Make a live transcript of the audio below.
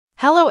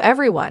Hello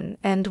everyone,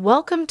 and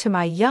welcome to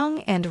my Young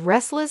and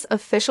Restless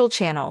official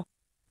channel.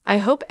 I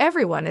hope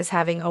everyone is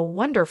having a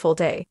wonderful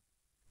day.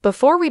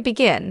 Before we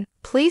begin,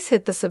 please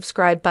hit the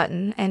subscribe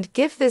button and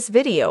give this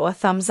video a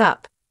thumbs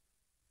up.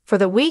 For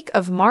the week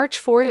of March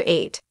 4 to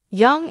 8,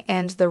 Young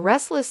and the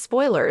Restless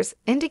spoilers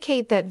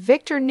indicate that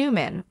Victor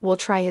Newman will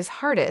try his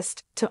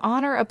hardest to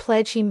honor a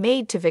pledge he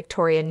made to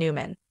Victoria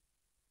Newman.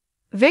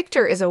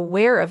 Victor is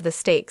aware of the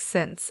stakes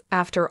since,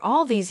 after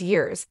all these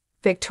years,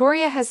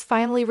 Victoria has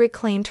finally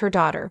reclaimed her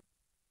daughter.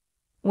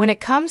 When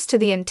it comes to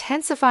the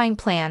intensifying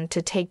plan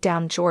to take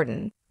down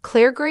Jordan,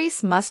 Claire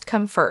Grace must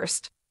come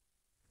first.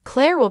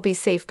 Claire will be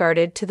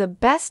safeguarded to the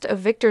best of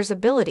Victor's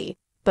ability,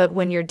 but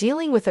when you're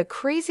dealing with a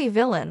crazy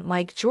villain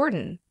like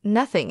Jordan,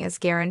 nothing is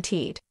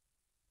guaranteed.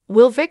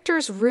 Will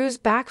Victor's ruse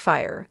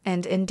backfire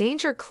and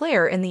endanger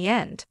Claire in the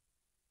end?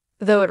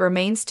 Though it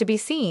remains to be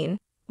seen,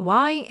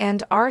 Y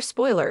and R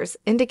spoilers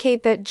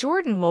indicate that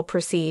Jordan will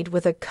proceed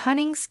with a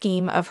cunning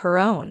scheme of her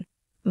own,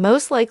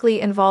 most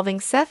likely involving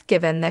Seth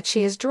given that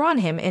she has drawn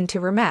him into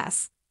her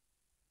mess.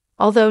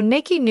 Although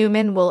Nikki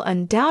Newman will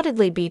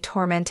undoubtedly be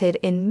tormented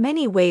in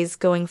many ways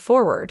going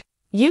forward,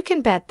 you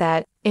can bet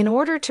that, in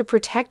order to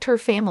protect her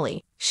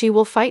family, she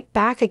will fight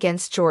back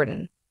against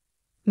Jordan.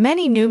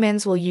 Many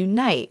Newmans will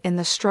unite in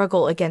the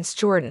struggle against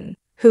Jordan,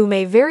 who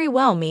may very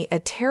well meet a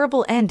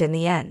terrible end in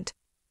the end.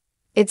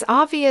 It's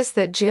obvious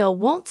that Jill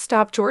won't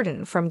stop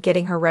Jordan from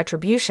getting her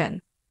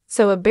retribution,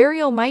 so a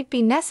burial might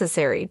be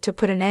necessary to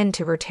put an end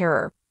to her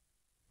terror.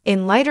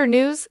 In lighter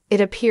news,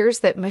 it appears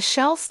that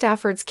Michelle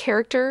Stafford's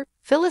character,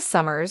 Phyllis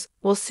Summers,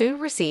 will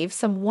soon receive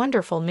some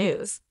wonderful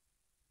news.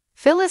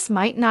 Phyllis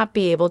might not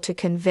be able to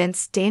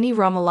convince Danny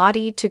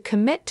Romalotti to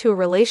commit to a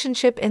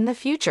relationship in the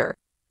future,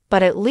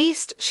 but at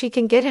least she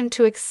can get him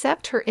to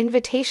accept her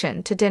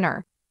invitation to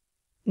dinner.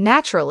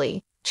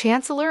 Naturally,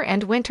 Chancellor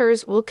and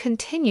Winters will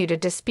continue to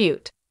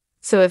dispute,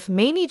 so if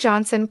Mamie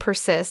Johnson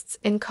persists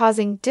in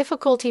causing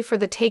difficulty for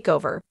the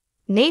takeover,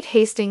 Nate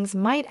Hastings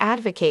might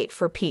advocate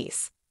for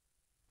peace.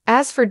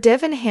 As for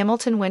Devin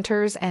Hamilton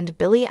Winters and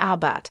Billy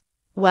Albat,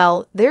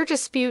 well, their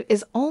dispute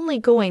is only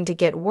going to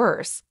get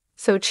worse,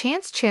 so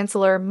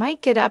Chancellor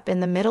might get up in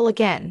the middle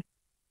again.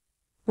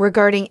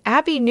 Regarding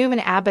Abby Newman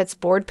Abbott's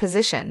board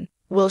position,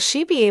 will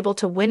she be able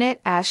to win it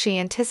as she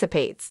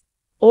anticipates,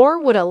 or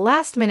would a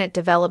last-minute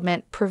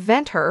development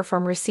prevent her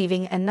from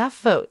receiving enough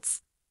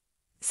votes?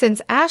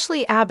 Since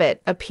Ashley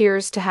Abbott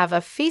appears to have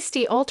a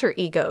feisty alter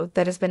ego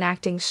that has been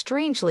acting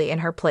strangely in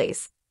her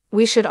place,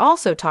 we should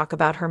also talk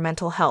about her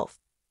mental health.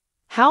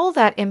 How will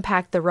that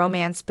impact the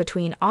romance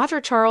between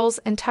Audra Charles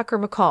and Tucker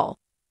McCall?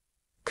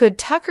 Could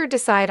Tucker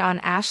decide on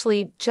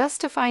Ashley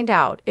just to find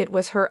out it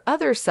was her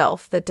other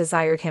self that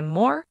desired him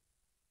more?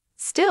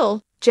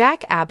 Still,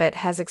 Jack Abbott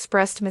has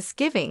expressed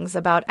misgivings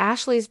about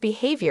Ashley's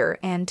behavior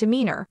and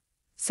demeanor,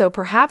 so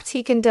perhaps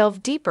he can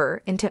delve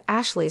deeper into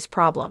Ashley's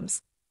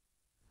problems.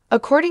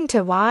 According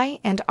to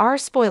Y and R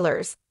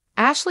spoilers,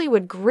 Ashley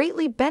would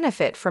greatly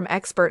benefit from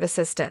expert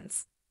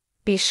assistance.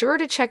 Be sure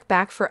to check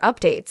back for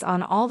updates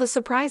on all the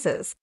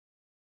surprises.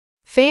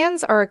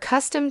 Fans are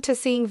accustomed to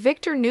seeing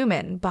Victor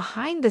Newman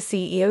behind the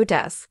CEO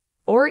desk,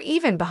 or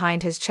even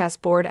behind his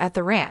chessboard at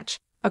the ranch,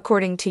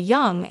 according to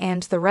Young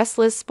and the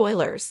Restless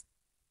spoilers.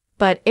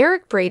 But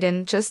Eric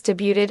Braeden just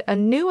debuted a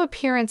new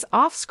appearance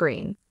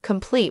off-screen,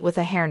 complete with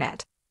a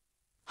hairnet.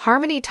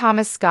 Harmony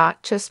Thomas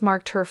Scott just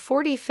marked her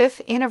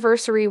 45th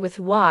anniversary with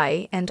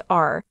Y and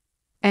R,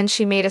 and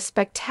she made a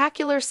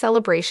spectacular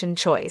celebration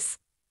choice.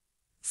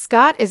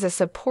 Scott is a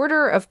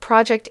supporter of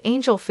Project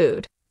Angel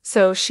Food,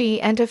 so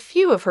she and a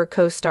few of her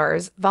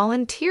co-stars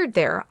volunteered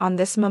there on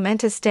this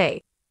momentous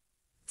day.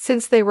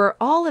 Since they were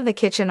all in the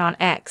kitchen on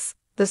X,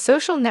 the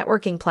social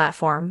networking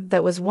platform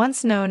that was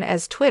once known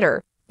as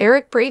Twitter,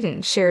 Eric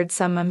Braeden shared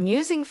some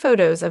amusing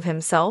photos of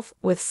himself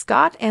with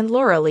Scott and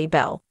Laura Lee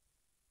Bell.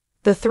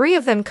 The three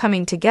of them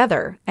coming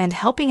together and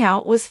helping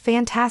out was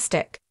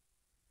fantastic.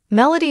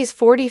 Melody's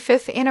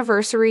 45th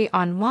anniversary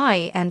on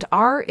Y and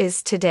R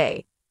is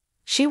today.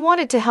 She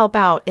wanted to help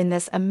out in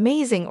this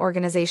amazing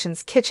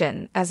organization's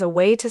kitchen as a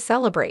way to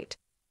celebrate.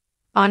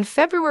 On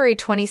February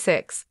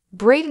 26,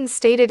 Braeden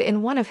stated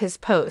in one of his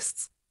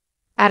posts,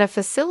 "At a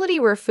facility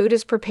where food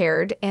is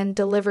prepared and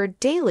delivered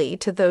daily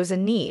to those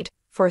in need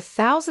for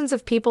thousands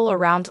of people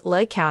around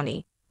Lake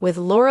County with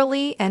Laura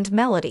Lee and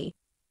Melody."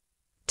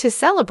 To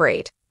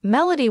celebrate,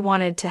 Melody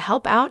wanted to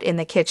help out in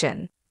the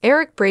kitchen,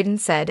 Eric Braeden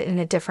said in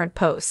a different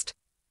post.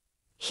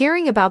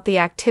 Hearing about the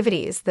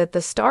activities that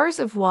the stars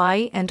of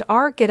Y and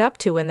R get up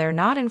to when they're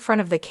not in front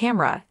of the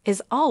camera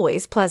is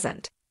always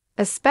pleasant,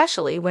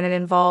 especially when it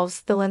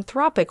involves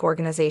philanthropic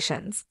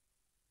organizations.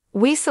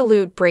 We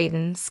salute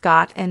Braeden,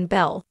 Scott, and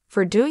Bell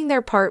for doing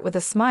their part with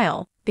a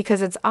smile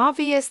because it's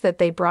obvious that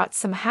they brought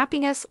some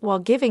happiness while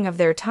giving of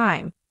their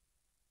time.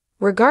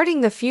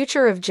 Regarding the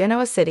future of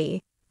Genoa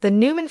City, the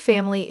Newman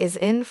family is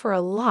in for a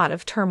lot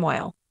of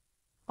turmoil.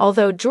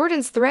 Although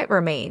Jordan's threat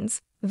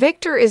remains,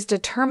 Victor is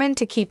determined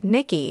to keep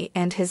Nikki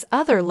and his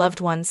other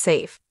loved ones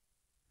safe.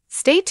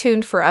 Stay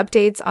tuned for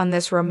updates on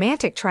this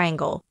romantic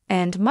triangle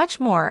and much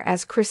more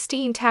as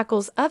Christine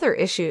tackles other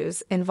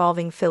issues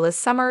involving Phyllis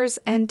Summers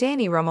and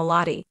Danny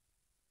Romalotti.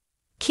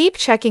 Keep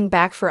checking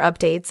back for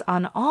updates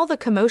on all the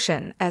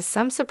commotion as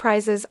some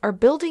surprises are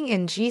building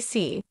in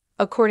GC,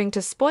 according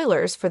to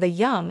spoilers for The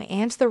Young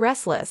and the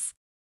Restless.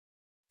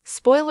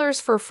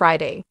 Spoilers for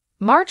Friday,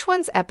 March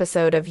 1's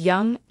episode of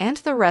Young and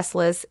the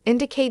Restless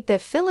indicate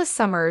that Phyllis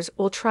Summers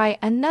will try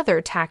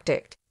another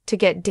tactic to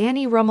get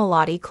Danny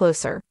Romalotti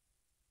closer.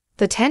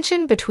 The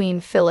tension between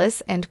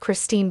Phyllis and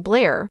Christine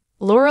Blair,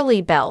 Laura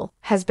Lee Bell,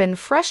 has been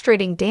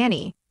frustrating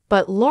Danny,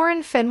 but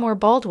Lauren Fenmore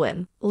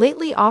Baldwin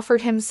lately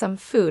offered him some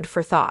food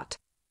for thought.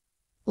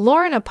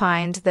 Lauren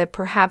opined that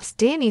perhaps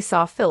Danny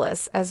saw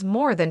Phyllis as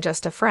more than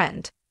just a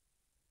friend.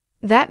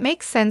 That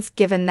makes sense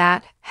given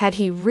that, had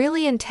he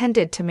really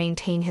intended to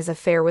maintain his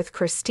affair with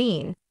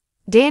Christine,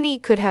 Danny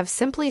could have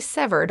simply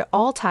severed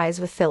all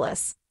ties with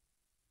Phyllis.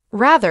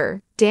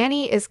 Rather,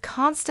 Danny is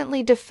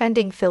constantly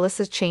defending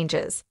Phyllis's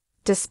changes,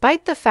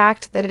 despite the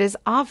fact that it is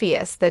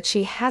obvious that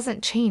she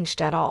hasn't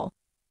changed at all.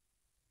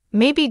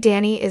 Maybe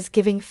Danny is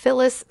giving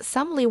Phyllis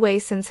some leeway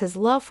since his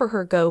love for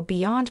her goes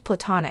beyond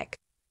platonic.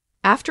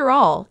 After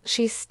all,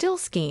 she still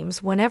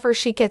schemes whenever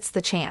she gets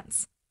the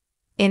chance.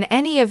 In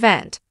any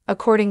event,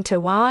 according to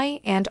Y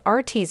and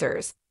R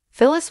teasers,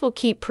 Phyllis will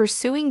keep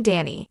pursuing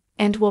Danny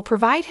and will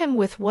provide him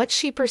with what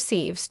she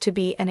perceives to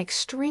be an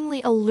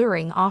extremely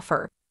alluring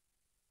offer.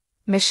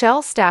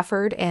 Michelle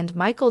Stafford and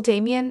Michael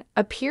Damian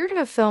appear to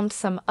have filmed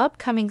some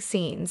upcoming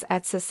scenes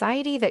at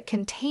Society that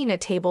contain a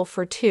table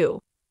for two,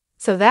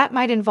 so that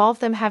might involve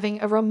them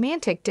having a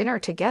romantic dinner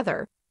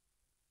together.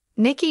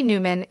 Nikki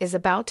Newman is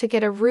about to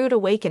get a rude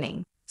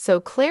awakening, so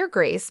Claire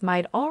Grace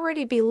might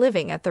already be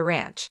living at the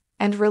ranch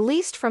and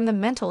released from the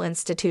mental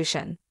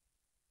institution.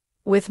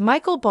 With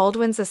Michael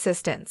Baldwin's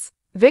assistance,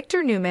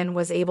 Victor Newman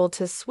was able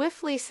to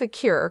swiftly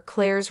secure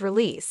Claire's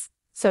release,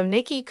 so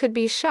Nikki could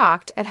be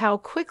shocked at how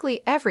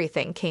quickly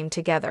everything came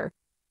together.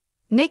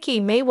 Nikki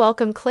may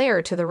welcome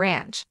Claire to the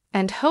ranch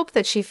and hope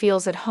that she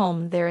feels at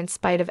home there in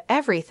spite of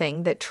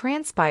everything that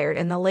transpired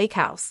in the lake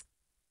house.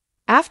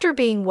 After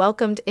being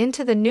welcomed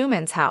into the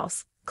Newmans'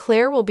 house,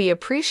 Claire will be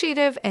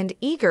appreciative and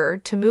eager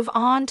to move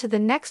on to the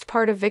next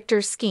part of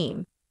Victor's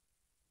scheme.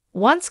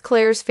 Once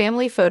Claire's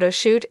family photo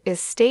shoot is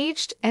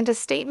staged and a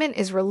statement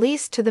is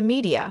released to the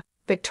media,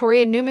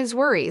 Victoria Newman's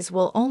worries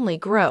will only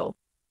grow.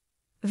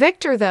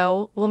 Victor,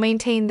 though, will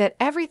maintain that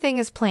everything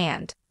is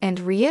planned and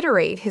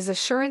reiterate his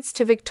assurance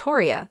to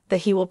Victoria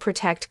that he will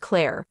protect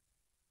Claire.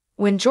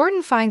 When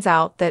Jordan finds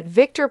out that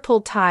Victor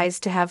pulled ties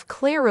to have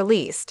Claire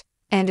released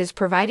and is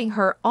providing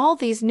her all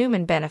these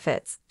Newman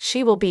benefits,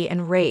 she will be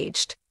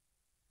enraged.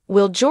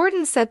 Will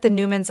Jordan set the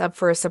Newmans up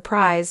for a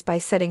surprise by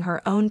setting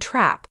her own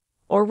trap,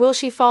 or will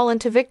she fall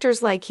into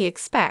Victor's like he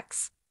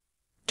expects?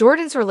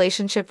 Jordan's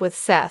relationship with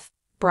Seth,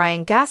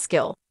 Brian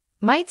Gaskill,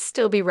 might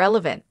still be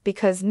relevant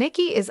because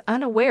Nikki is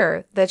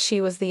unaware that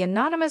she was the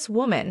anonymous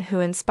woman who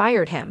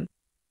inspired him.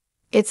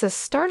 It's a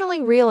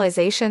startling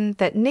realization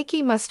that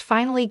Nikki must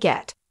finally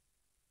get.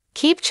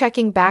 Keep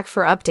checking back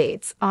for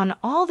updates on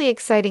all the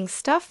exciting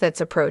stuff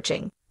that's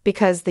approaching,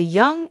 because The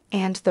Young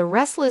and the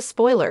Restless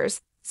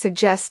spoilers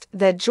suggest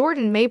that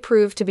Jordan may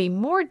prove to be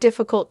more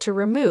difficult to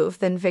remove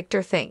than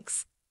Victor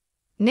thinks.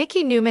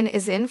 Nikki Newman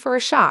is in for a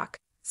shock,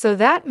 so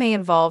that may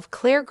involve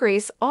Claire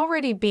Grace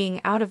already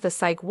being out of the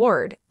psych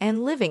ward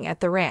and living at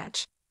the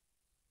ranch.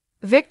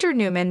 Victor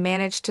Newman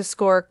managed to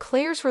score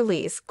Claire's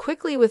release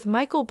quickly with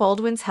Michael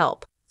Baldwin's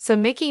help, so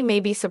Mickey may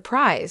be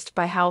surprised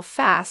by how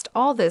fast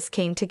all this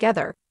came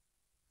together.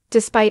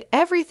 Despite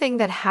everything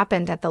that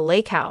happened at the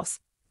lake house,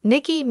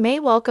 Nikki may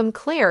welcome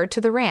Claire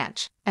to the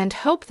ranch and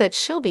hope that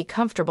she'll be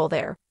comfortable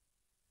there.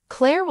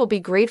 Claire will be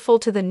grateful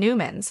to the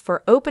Newmans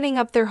for opening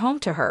up their home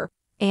to her,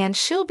 and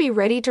she'll be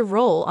ready to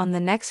roll on the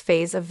next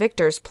phase of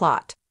Victor's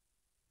plot.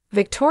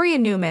 Victoria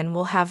Newman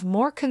will have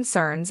more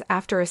concerns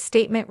after a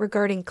statement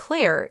regarding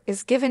Claire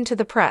is given to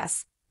the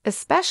press,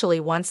 especially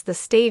once the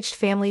staged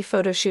family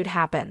photo shoot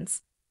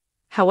happens.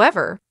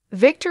 However,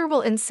 Victor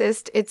will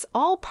insist it's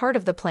all part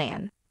of the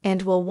plan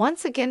and will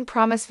once again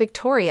promise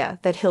Victoria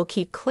that he'll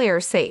keep Claire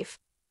safe.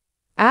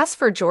 As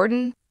for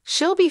Jordan,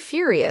 she'll be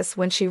furious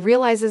when she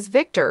realizes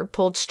Victor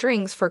pulled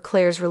strings for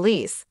Claire's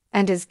release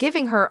and is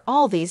giving her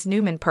all these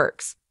Newman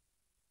perks.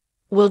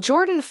 Will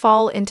Jordan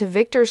fall into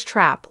Victor's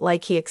trap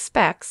like he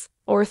expects,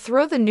 or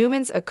throw the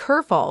Newmans a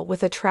curveball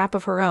with a trap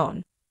of her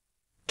own?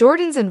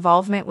 Jordan's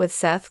involvement with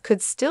Seth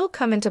could still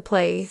come into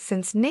play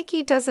since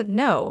Nikki doesn't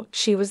know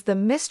she was the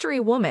mystery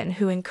woman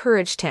who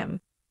encouraged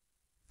him.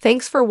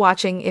 Thanks for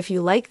watching. If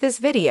you like this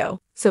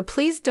video, so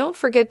please don't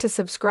forget to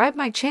subscribe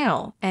my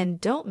channel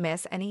and don't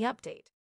miss any update.